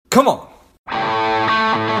Come on.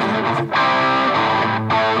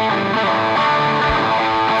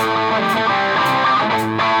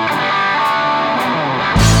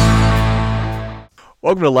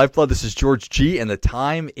 Welcome to Lifeblood. This is George G, and the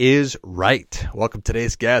time is right. Welcome to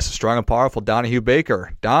today's guest, strong and powerful Donahue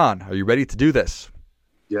Baker. Don, are you ready to do this?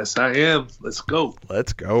 Yes, I am. Let's go.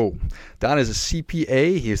 Let's go. Don is a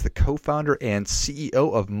CPA. He is the co-founder and CEO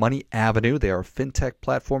of Money Avenue. They are a fintech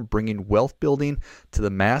platform bringing wealth building to the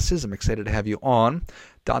masses. I'm excited to have you on.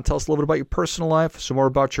 Don, tell us a little bit about your personal life, some more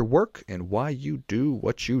about your work, and why you do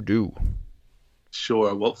what you do.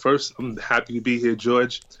 Sure. Well, first, I'm happy to be here,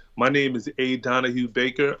 George. My name is A. Donahue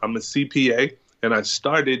Baker. I'm a CPA, and I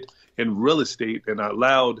started in real estate, and I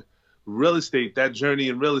allowed real estate, that journey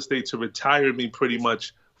in real estate, to retire me pretty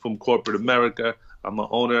much from corporate America. I'm an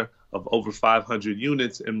owner of over 500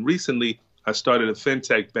 units, and recently I started a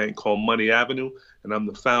fintech bank called Money Avenue, and I'm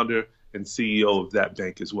the founder and CEO of that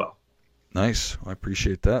bank as well. Nice. I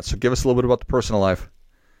appreciate that. So give us a little bit about the personal life.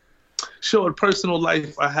 Sure. Personal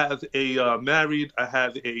life, I have married. I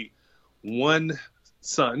have one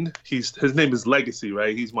son. His name is Legacy,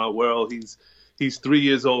 right? He's my world. He's 3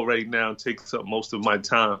 years old right now, takes up most of my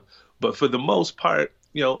time. But for the most part,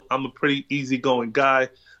 I'm a pretty easygoing guy.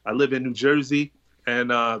 I live in New Jersey, and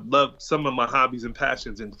love some of my hobbies and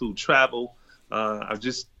passions include travel. I've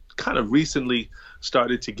just kind of recently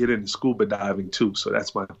started to get into scuba diving too, so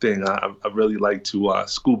that's my thing. I really like to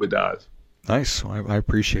scuba dive. Nice. I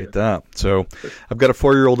appreciate that. So I've got a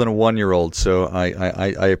 4-year-old and a 1-year-old, so I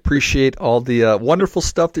appreciate all the wonderful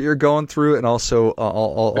stuff that you're going through, and also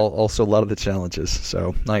also a lot of the challenges.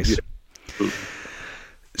 So nice. Yeah.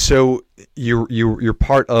 So you're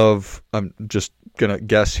part of, I'm just gonna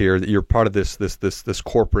guess here that you're part of this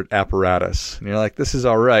corporate apparatus, and you're like, this is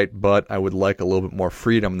all right, but I would like a little bit more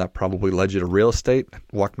freedom. That probably led you to real estate.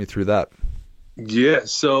 Walk me through that. Yeah.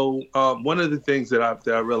 So one of the things that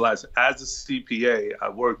I realized as a CPA, I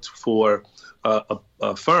worked for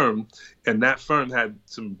a firm, and that firm had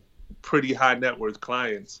some pretty high net worth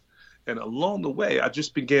clients. And along the way, I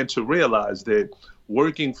just began to realize that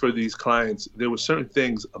working for these clients, there were certain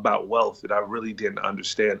things about wealth that I really didn't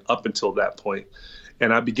understand up until that point.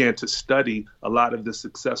 And I began to study a lot of the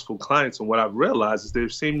successful clients. And what I've realized is there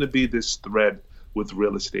seemed to be this thread with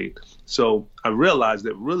real estate. So I realized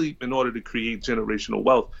that really, in order to create generational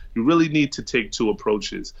wealth, you really need to take two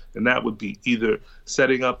approaches. And that would be either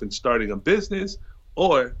setting up and starting a business,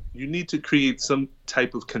 or you need to create some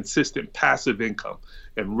type of consistent passive income.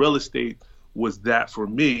 And real estate was that for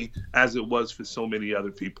me, as it was for so many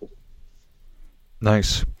other people.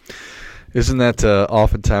 Nice. Isn't that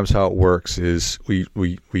oftentimes how it works? Is we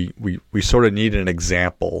sort of need an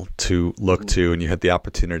example to look to, and you had the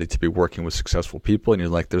opportunity to be working with successful people, and you're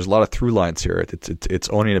like, there's a lot of through lines here. It's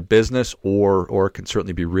owning a business, or it can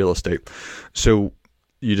certainly be real estate. So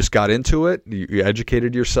you just got into it. You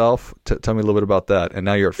educated yourself. Tell me a little bit about that. And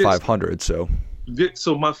now you're at 500. So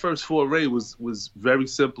my first foray was very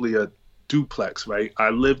simply a duplex, right? I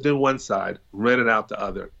lived in one side, rented out the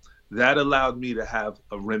other. That allowed me to have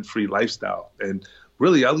a rent-free lifestyle. And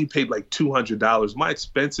really, I only paid like $200.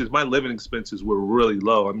 My living expenses were really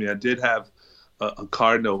low. I mean, I did have a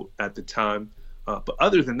car note at the time. But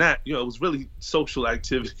other than that, it was really social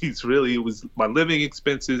activities. Really, it was my living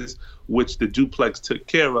expenses, which the duplex took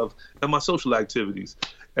care of, and my social activities.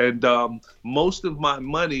 And most of my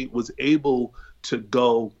money was able to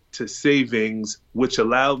go to savings, which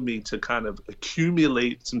allowed me to kind of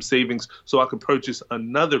accumulate some savings so I could purchase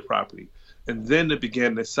another property. And then it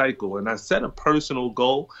began the cycle. And I set a personal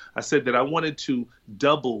goal. I said that I wanted to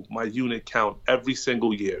double my unit count every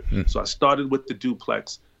single year. So I started with the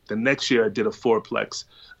duplex. The next year I did a fourplex.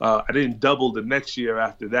 I didn't double the next year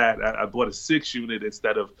after that. I bought a 6-unit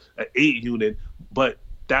instead of an 8-unit. But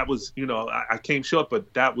that was, I came short,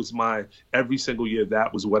 but that was every single year,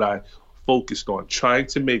 that was what I focused on, trying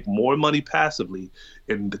to make more money passively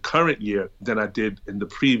in the current year than I did in the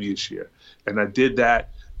previous year. And I did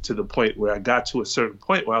that to the point where I got to a certain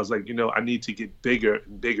point where I was like, I need to get bigger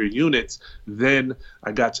and bigger units. Then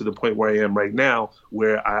I got to the point where I am right now,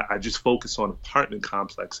 where I just focus on apartment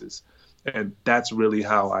complexes. And that's really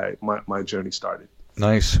how my journey started.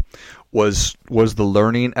 Nice. Was the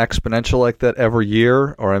learning exponential like that every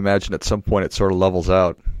year? Or I imagine at some point it sort of levels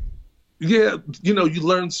out. Yeah, you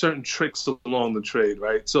learn certain tricks along the trade,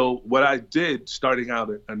 right? So what I did starting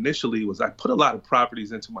out initially was I put a lot of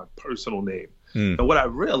properties into my personal name. And what I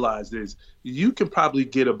realized is you can probably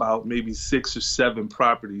get about maybe 6 or 7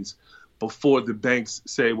 properties before the banks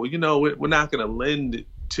say, well, we're not going to lend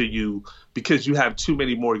to you because you have too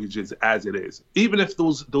many mortgages as it is, even if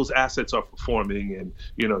those assets are performing and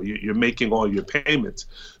you're making all your payments.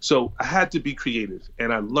 So I had to be creative,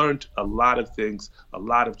 and I learned a lot of things, a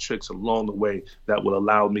lot of tricks along the way that will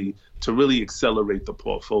allow me to really accelerate the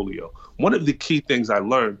portfolio. One of the key things I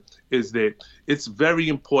learned is that it's very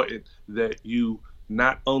important that you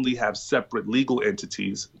not only have separate legal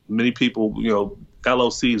entities. Many people,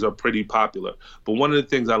 LLCs are pretty popular. But one of the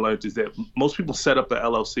things I learned is that most people set up an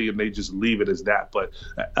LLC and they just leave it as that. But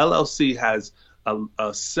an LLC has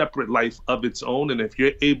a separate life of its own. And if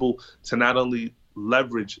you're able to not only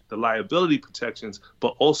leverage the liability protections,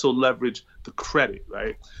 but also leverage the credit,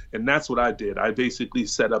 right? And that's what I did. I basically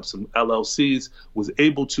set up some LLCs, was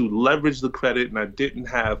able to leverage the credit, and I didn't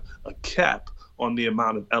have a cap on the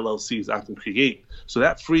amount of LLCs I can create. So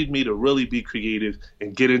that freed me to really be creative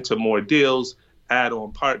and get into more deals, add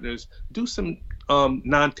on partners, do some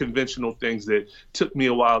non-conventional things that took me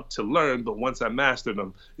a while to learn, but once I mastered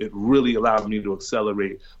them, it really allowed me to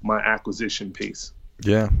accelerate my acquisition pace.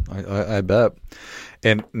 Yeah, I bet.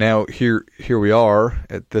 And now here we are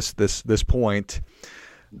at this point.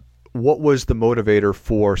 What was the motivator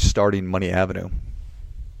for starting Money Avenue?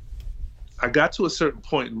 I got to a certain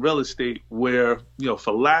point in real estate where,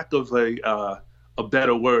 for lack of a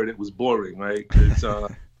better word, it was boring, right?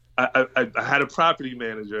 I had a property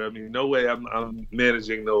manager. I mean, no way I'm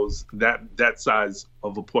managing that size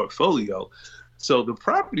of a portfolio. So the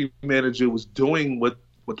property manager was doing what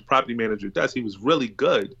the property manager does. He was really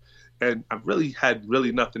good, and I really had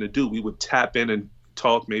nothing to do. We would tap in and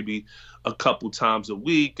talk maybe a couple times a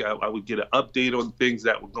week. I would get an update on things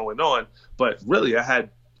that were going on, but really I had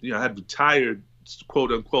retired,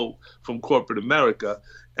 quote unquote, from corporate America.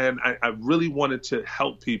 And I really wanted to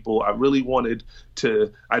help people. I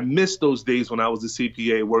missed those days when I was a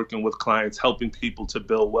CPA working with clients, helping people to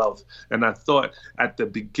build wealth. And I thought at the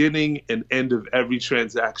beginning and end of every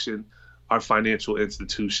transaction, our financial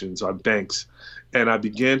institutions, our banks. And I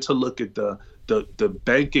began to look at the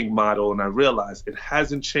banking model, and I realized it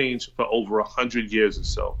hasn't changed for over 100 years or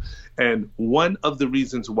so. And one of the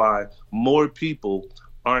reasons why more people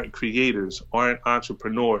aren't creators, aren't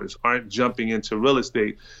entrepreneurs, aren't jumping into real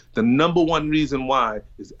estate, the number one reason why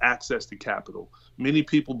is access to capital. Many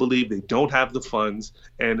people believe they don't have the funds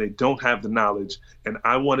and they don't have the knowledge. And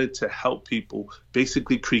I wanted to help people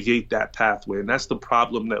basically create that pathway. And that's the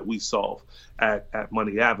problem that we solve at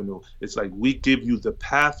Money Avenue. It's like we give you the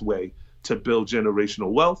pathway to build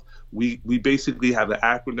generational wealth. We basically have an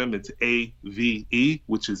acronym. It's AVE,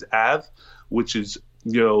 which is AV, which is,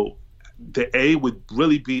 the A would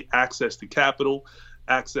really be access to capital,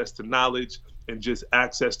 access to knowledge, and just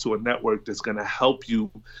access to a network that's going to help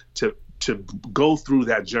you to go through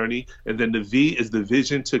that journey. And then the V is the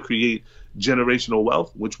vision to create generational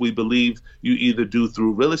wealth, which we believe you either do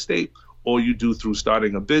through real estate or you do through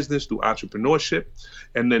starting a business, through entrepreneurship.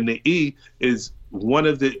 And then the E is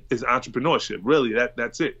entrepreneurship. Really,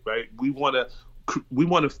 that's it, right? We want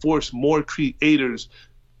to force more creators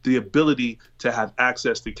the ability to have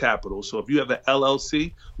access to capital. So if you have an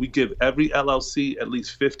LLC, we give every LLC at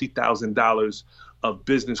least $50,000 of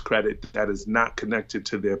business credit that is not connected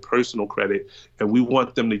to their personal credit. And we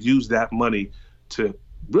want them to use that money to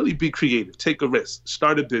really be creative, take a risk,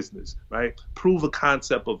 start a business, right? Prove a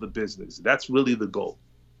concept of the business. That's really the goal.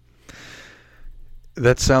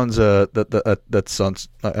 That sounds that sounds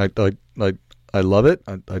I love it.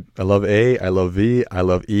 I love A. I love V. I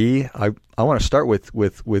love E. I want to start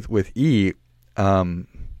with E.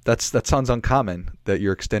 That sounds uncommon that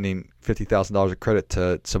you're extending $50,000 of credit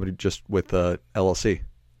to somebody just with a LLC.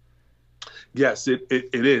 Yes, it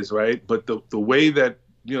is, right. But the way that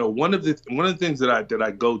one of the things that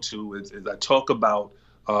I go to is I talk about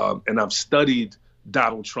and I've studied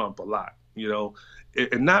Donald Trump a lot.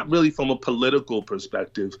 And not really from a political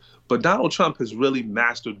perspective, but Donald Trump has really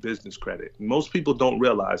mastered business credit. Most people don't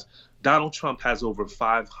realize Donald Trump has over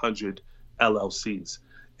 500 LLCs.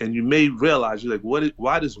 And you may realize, you're like,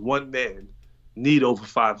 why does one man need over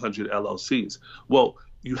 500 LLCs? Well,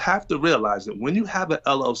 you have to realize that when you have an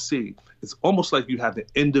LLC, it's almost like you have an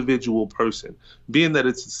individual person. Being that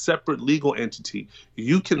it's a separate legal entity,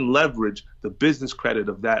 you can leverage the business credit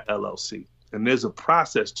of that LLC. And there's a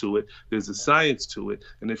process to it. There's a science to it.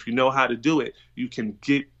 And if you know how to do it, you can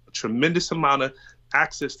get a tremendous amount of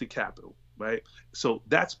access to capital, right? So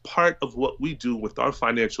that's part of what we do with our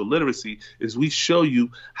financial literacy is we show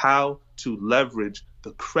you how to leverage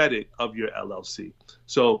the credit of your LLC.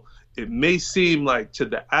 So it may seem like to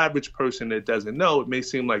the average person that doesn't know, it may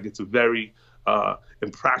seem like it's a very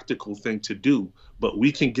and practical thing to do, but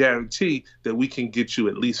we can guarantee that we can get you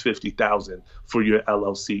at least $50,000 for your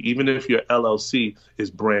LLC, even if your LLC is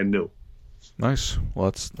brand new. Nice.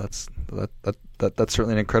 Well, that's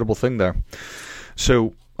certainly an incredible thing there.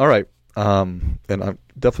 So, all right, and I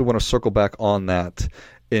definitely want to circle back on that.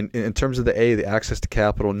 In terms of the access to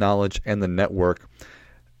capital, knowledge, and the network,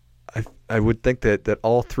 I would think that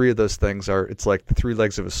all three of those things it's like the three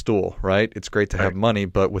legs of a stool, right? It's great to have money,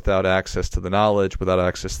 but without access to the knowledge, without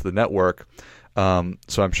access to the network.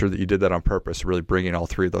 So I'm sure that you did that on purpose, really bringing all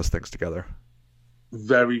three of those things together.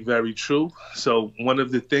 Very, very true. So one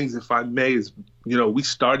of the things, if I may, is, we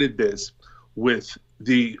started this with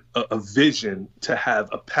a vision to have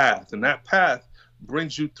a path, and that path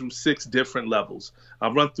brings you through 6 different levels.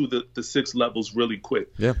 I'll run through the 6 levels really quick.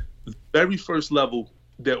 Yeah. The very first level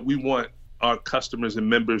that we want our customers and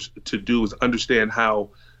members to do is understand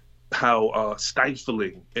how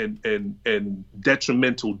stifling and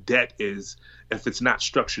detrimental debt is if it's not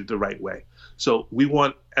structured the right way. So we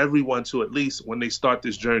want everyone to, at least when they start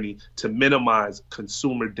this journey, to minimize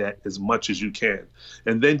consumer debt as much as you can,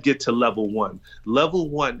 and then get to level 1. Level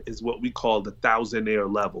 1 is what we call the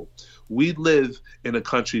thousandaire level. We live in a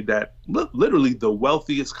country that literally the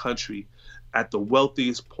wealthiest country at the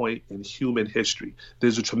wealthiest point in human history.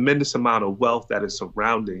 There's a tremendous amount of wealth that is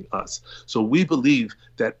surrounding us. So we believe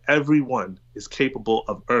that everyone is capable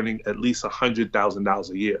of earning at least $100,000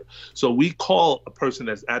 a year. So we call a person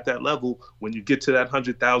that's at that level, when you get to that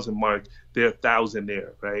 100,000 mark, they're a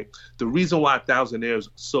thousandaire, right? The reason why thousandaire is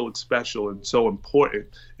so special and so important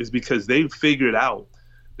is because they've figured out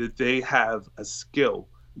that they have a skill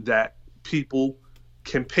that people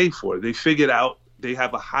can pay for. They figured out they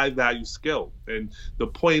have a high value skill. And the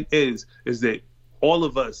point is that all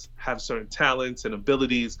of us have certain talents and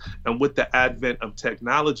abilities. And with the advent of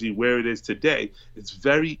technology where it is today, it's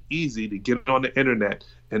very easy to get on the internet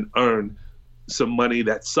and earn some money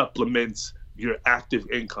that supplements your active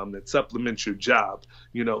income, that supplements your job.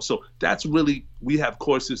 So that's really, we have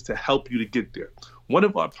courses to help you to get there. One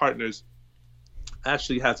of our partners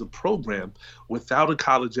actually has a program without a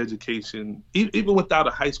college education, even without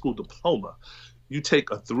a high school diploma. You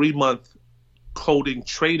take a 3-month coding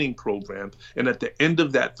training program, and at the end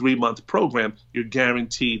of that 3-month program, you're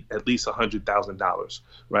guaranteed at least $100,000,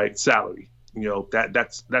 right? Salary.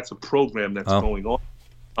 That's a program that's going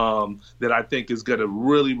on that I think is going to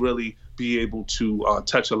really, really be able to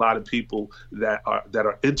touch a lot of people that are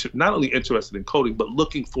not only interested in coding, but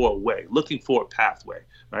looking for a way, looking for a pathway,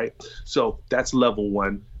 right? So that's level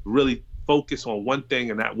 1. Really focus on one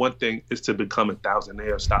thing, and that one thing is to become a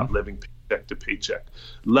thousandaire. Stop living paycheck to paycheck.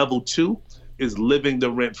 Level 2 is living the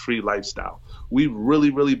rent-free lifestyle. We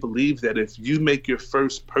really, really believe that if you make your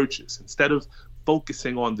first purchase, instead of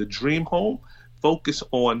focusing on the dream home, focus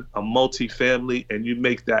on a multifamily, and you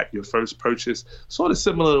make that your first purchase, sort of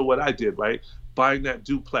similar to what I did, right? Buying that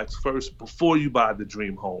duplex first before you buy the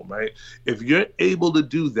dream home, right? If you're able to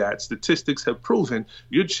do that, statistics have proven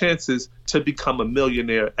your chances to become a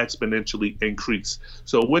millionaire exponentially increase.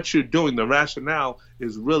 So what you're doing, the rationale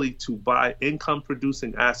is really to buy income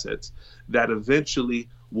producing assets that eventually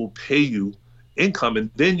will pay you income, and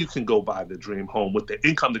then you can go buy the dream home with the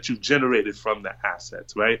income that you've generated from the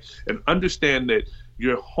assets, right? And understand that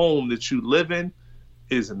your home that you live in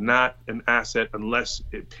is not an asset unless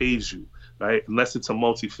it pays you, right? Unless it's a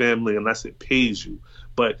multifamily, unless it pays you.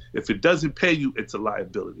 But if it doesn't pay you, it's a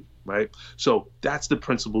liability, right? So that's the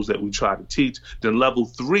principles that we try to teach. Then level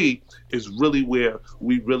 3 is really where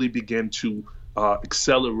we really begin to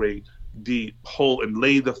accelerate the whole and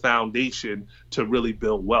lay the foundation to really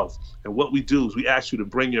build wealth. And what we do is we ask you to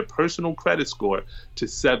bring your personal credit score to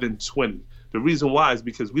 720. The reason why is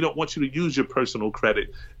because we don't want you to use your personal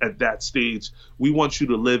credit at that stage. We want you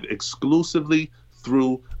to live exclusively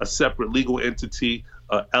through a separate legal entity,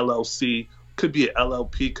 a LLC, could be an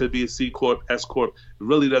LLP, could be a C Corp, S Corp, it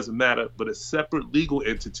really doesn't matter, but a separate legal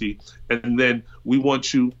entity. And then we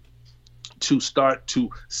want you to start to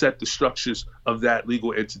set the structures of that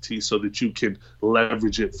legal entity so that you can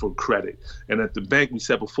leverage it for credit. And at the bank, we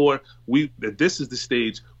said before, this is the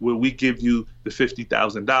stage where we give you the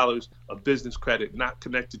 $50,000 of business credit, not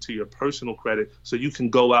connected to your personal credit, so you can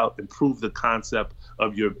go out and prove the concept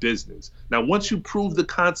of your business. Now, once you prove the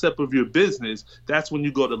concept of your business, that's when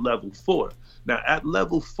you go to level 4. Now, at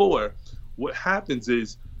level 4, what happens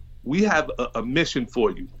is we have a mission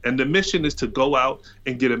for you, and the mission is to go out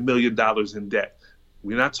and get $1 million in debt.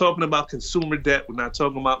 We're not talking about consumer debt. We're not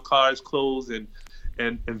talking about cars, clothes, and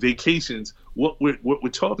vacations. What we're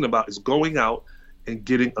talking about is going out and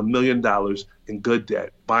getting $1 million in good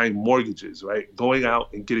debt, buying mortgages, right? Going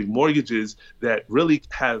out and getting mortgages that really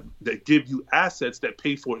that give you assets that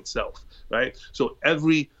pay for itself, right? So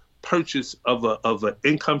every purchase of an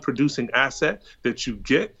income producing asset that you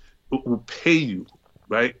get will pay you,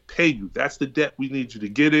 right? Pay you. That's the debt we need you to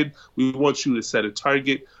get in. We want you to set a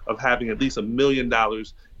target of having at least $1 million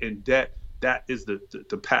in debt. That is the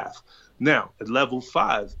path. Now, at level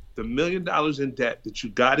 5, the $1 million in debt that you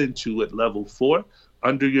got into at level 4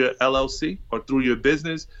 under your LLC or through your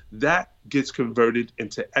business, that gets converted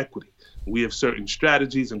into equity. We have certain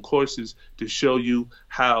strategies and courses to show you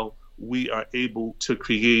how we are able to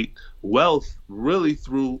create wealth really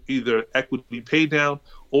through either equity pay down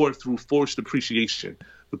or through forced appreciation.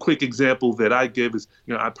 The quick example that I give is,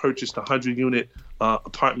 I purchased a 100-unit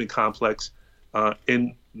apartment complex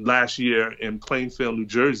in last year in Plainfield, New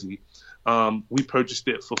Jersey. We purchased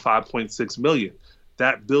it for $5.6 million.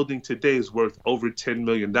 That building today is worth over $10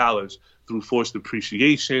 million through forced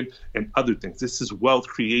appreciation and other things. This is wealth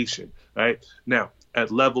creation, right? Now, at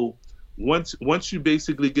level once you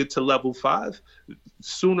basically get to level 5,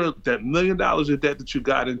 sooner that $1 million of debt that you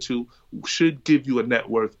got into should give you a net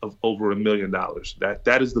worth of over $1 million.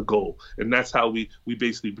 That is the goal. And that's how we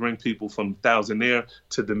basically bring people from thousandaire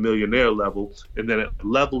to the millionaire level. And then at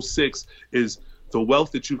level 6 is the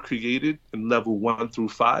wealth that you created in level 1 through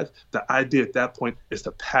 5. The idea at that point is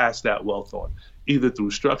to pass that wealth on, either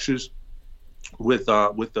through structures with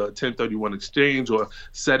the 1031 exchange or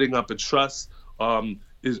setting up a trust.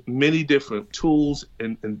 Is many different tools,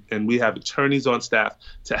 and we have attorneys on staff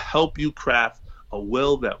to help you craft a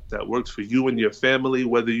will that works for you and your family,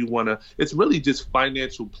 whether you want to. It's really just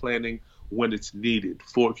financial planning when it's needed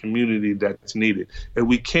for a community that's needed. And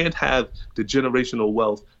we can't have the generational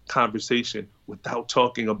wealth conversation without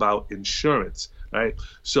talking about insurance, right?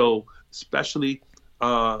 So especially,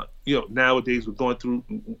 nowadays we're going through,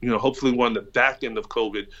 hopefully we're on the back end of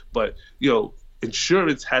COVID, but,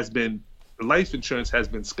 life insurance has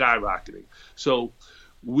been skyrocketing. So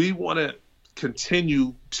we want to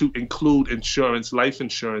continue to include insurance, life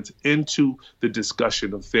insurance, into the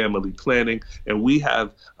discussion of family planning. And we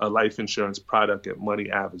have a life insurance product at Money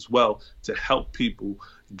Ave as well to help people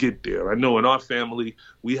get there. I know in our family,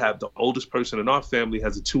 we have the oldest person in our family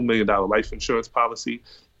has a $2 million life insurance policy,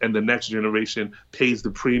 and the next generation pays the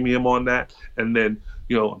premium on that. And then,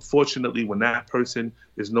 unfortunately, when that person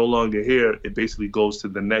is no longer here, it basically goes to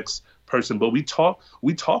the next person. But we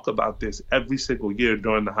talk about this every single year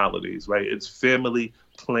during the holidays, right? It's family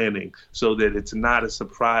planning so that it's not a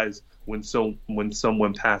surprise when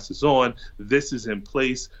someone passes on. This is in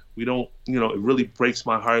place. We don't, it really breaks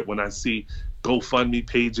my heart when I see GoFundMe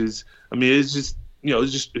pages. I mean, it's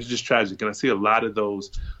just tragic, and I see a lot of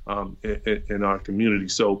those in our community.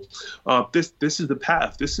 So this is the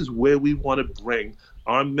path. This is where we want to bring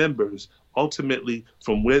our members ultimately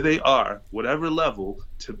from where they are, whatever level,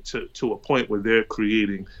 to a point where they're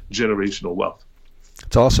creating generational wealth.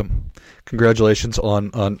 It's awesome. Congratulations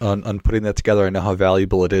on putting that together. I know how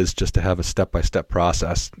valuable it is just to have a step-by-step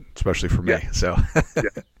process, especially for me. Yeah. So. Yeah.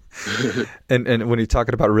 And when you're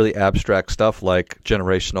talking about really abstract stuff like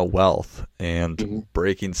generational wealth and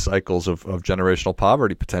breaking cycles of generational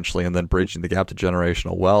poverty potentially, and then bridging the gap to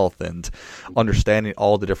generational wealth and understanding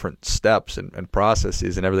all the different steps and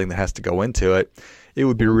processes and everything that has to go into it, it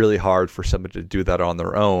would be really hard for somebody to do that on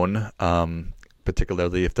their own,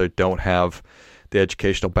 particularly if they don't have the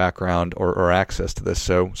educational background or access to this.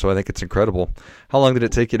 So I think it's incredible. How long did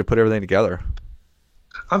it take you to put everything together?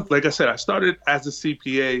 Like I said, I started as a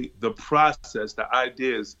CPA. The process, the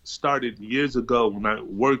ideas started years ago when I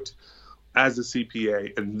worked as a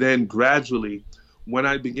CPA. And then gradually, when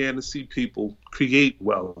I began to see people create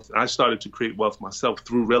wealth, I started to create wealth myself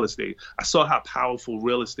through real estate. I saw how powerful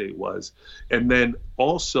real estate was. And then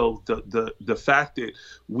also the fact that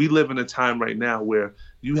we live in a time right now where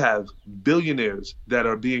you have billionaires that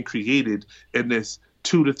are being created in this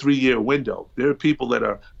 2 to 3 year window. There are people that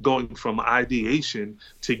are going from ideation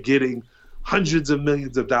to getting hundreds of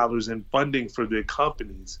millions of dollars in funding for their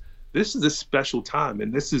companies. This is a special time,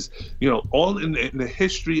 and this is, all in the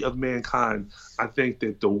history of mankind. I think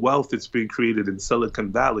that the wealth that's being created in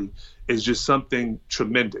Silicon Valley is just something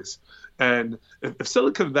tremendous. And if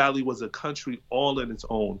Silicon Valley was a country all in its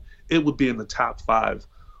own, it would be in the top 5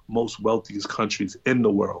 most wealthiest countries in the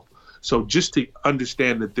world. So just to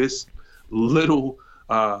understand that this little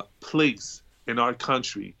place in our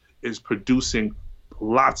country is producing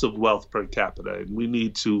lots of wealth per capita, and we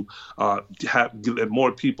need to let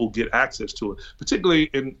more people get access to it, particularly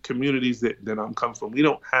in communities that I'm come from. We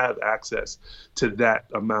don't have access to that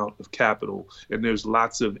amount of capital, and there's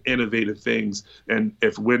lots of innovative things, and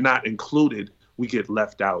if we're not included, we get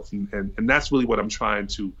left out. And that's really what I'm trying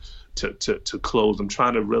to close. I'm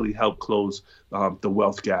trying to really help close the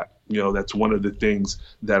wealth gap. That's one of the things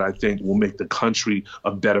that I think will make the country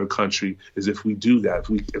a better country, is if we do that,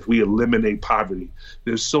 if we eliminate poverty.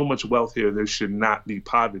 There's so much wealth here, there should not be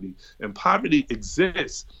poverty. And poverty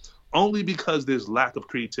exists only because there's lack of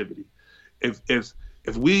creativity. If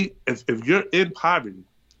you're in poverty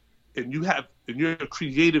and you're a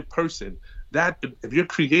creative person, that if you're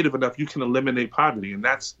creative enough, you can eliminate poverty. And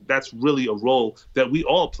that's really a role that we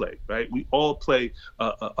all play, right? We all play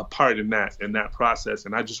a part in that process.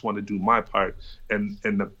 And I just want to do my part. And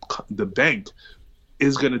the bank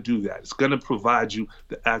is going to do that. It's going to provide you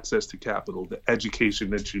the access to capital, the education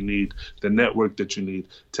that you need, the network that you need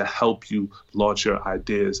to help you launch your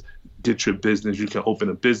ideas, get your business. You can open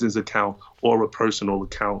a business account or a personal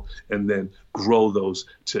account and then grow those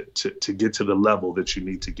to get to the level that you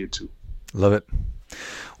need to get to. Love it.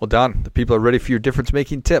 Well, Don, the people are ready for your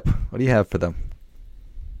difference-making tip. What do you have for them?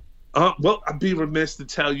 Well, I'd be remiss to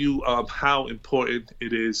tell you how important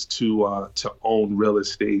it is to own real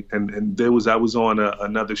estate. And I was on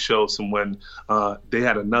another show. Someone it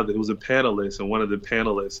was a panelist, and one of the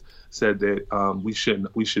panelists said that we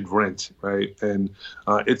should rent, right? And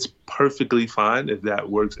it's perfectly fine if that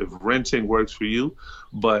works, if renting works for you.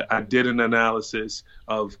 But I did an analysis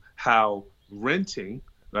of how renting,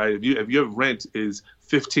 right? If your rent is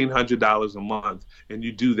 $1,500 a month and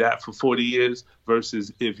you do that for 40 years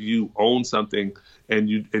versus if you own something and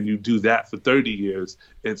you do that for 30 years,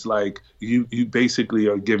 it's like you basically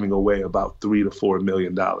are giving away about $3 to $4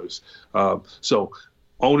 million. So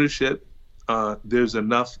ownership, there's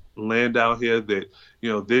enough land out here that,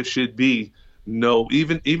 there should be no,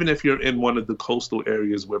 even if you're in one of the coastal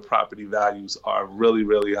areas where property values are really,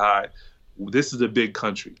 really high, this is a big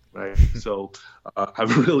country, right? So I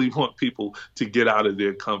really want people to get out of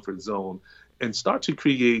their comfort zone and start to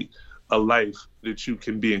create a life that you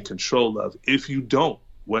can be in control of. If you don't,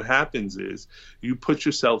 what happens is you put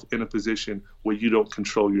yourself in a position where you don't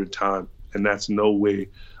control your time, and that's no way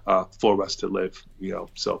for us to live.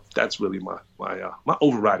 So that's really my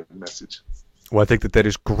overriding message. Well, I think that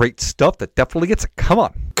is great stuff. That definitely gets it. Come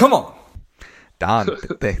on. Don,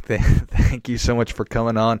 thank you so much for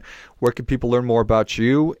coming on. Where can people learn more about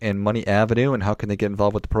you and Money Avenue, and how can they get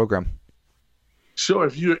involved with the program? Sure.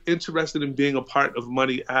 If you're interested in being a part of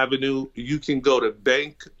Money Avenue, you can go to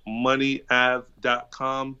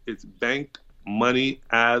bankmoneyav.com. It's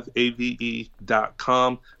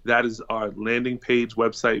bankmoneyav.com. That is our landing page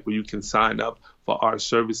website where you can sign up for our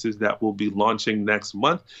services that will be launching next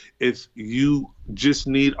month. If you just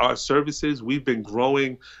need our services, we've been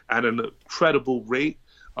growing at an incredible rate.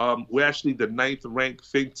 We're actually the 9th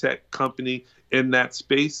ranked fintech company in that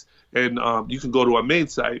space. And you can go to our main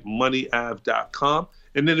site, moneyav.com.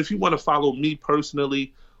 And then if you want to follow me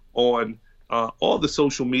personally on all the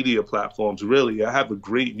social media platforms, really, I have a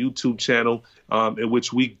great YouTube channel in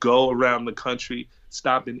which we go around the country,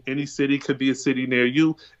 stop in any city, could be a city near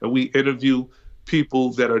you, and we interview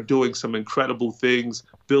people that are doing some incredible things,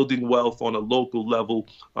 building wealth on a local level.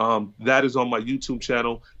 That is on my YouTube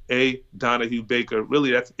channel, A. Donahue Baker. Really,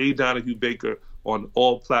 that's A. Donahue Baker on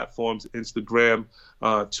all platforms, Instagram,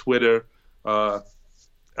 Twitter,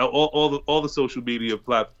 all the social media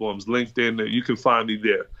platforms, LinkedIn. You can find me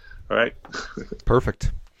there. All right.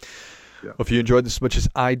 Perfect. Yeah. Well, if you enjoyed this as much as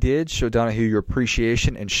I did, show Donahue your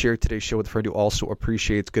appreciation and share today's show with a friend who also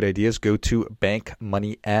appreciates good ideas. Go to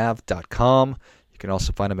bankmoneyav.com. You can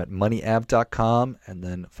also find him at moneyav.com, and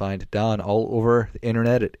then find Don all over the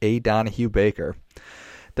internet at A. Donahue Baker.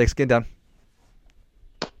 Thanks again, Don.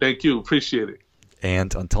 Thank you. Appreciate it.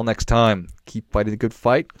 And until next time, keep fighting the good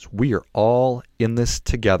fight, because we are all in this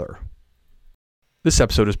together. This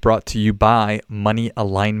episode is brought to you by Money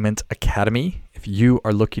Alignment Academy. If you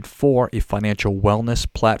are looking for a financial wellness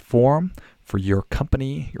platform for your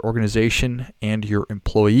company, your organization, and your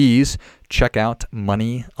employees, check out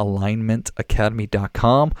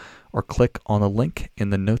moneyalignmentacademy.com or click on the link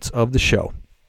in the notes of the show.